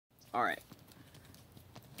Alright.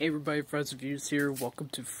 Hey everybody, Fries101Reviews here. Welcome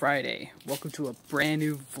to Friday. Welcome to a brand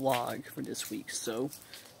new vlog for this week. So,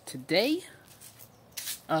 today,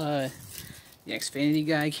 the Xfinity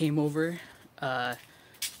guy came over.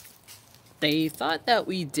 They thought that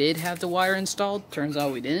we did have the wire installed. Turns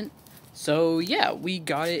out we didn't. So, yeah, we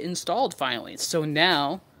got it installed finally. So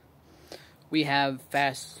now, we have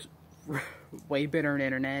fast, way better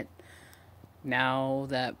internet. Now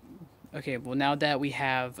that we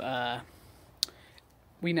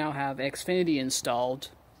now have Xfinity installed.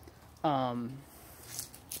 So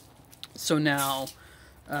now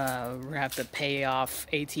we have to pay off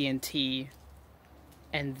AT&T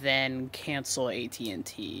and then cancel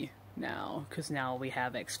AT&T now, because now we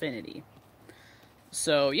have Xfinity.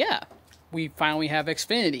 So yeah, we finally have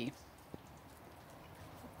Xfinity.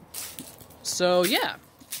 So yeah,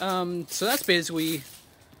 so that's basically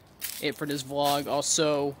it for this vlog.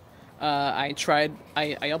 Also, I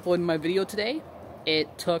uploaded my video today.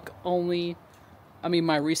 It took only,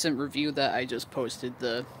 my recent review that I just posted,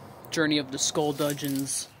 the Journey of the Skull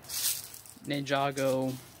Dungeons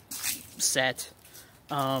Ninjago set,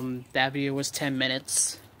 that video was 10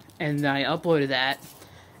 minutes, and I uploaded that,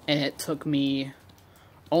 and it took me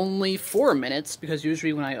only 4 minutes, because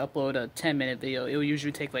usually when I upload a 10-minute video, it will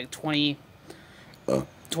usually take like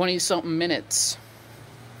 20-something minutes,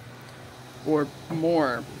 or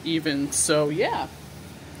more, even. So yeah.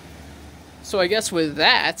 So I guess with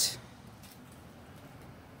that,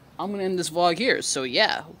 I'm gonna end this vlog here. So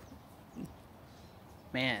yeah,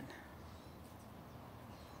 man,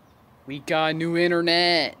 we got new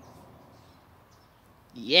internet.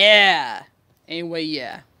 Yeah. Anyway,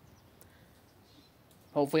 yeah.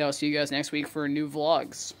 Hopefully I'll see you guys next week for new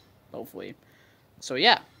vlogs. Hopefully. So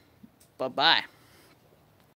yeah, bye-bye.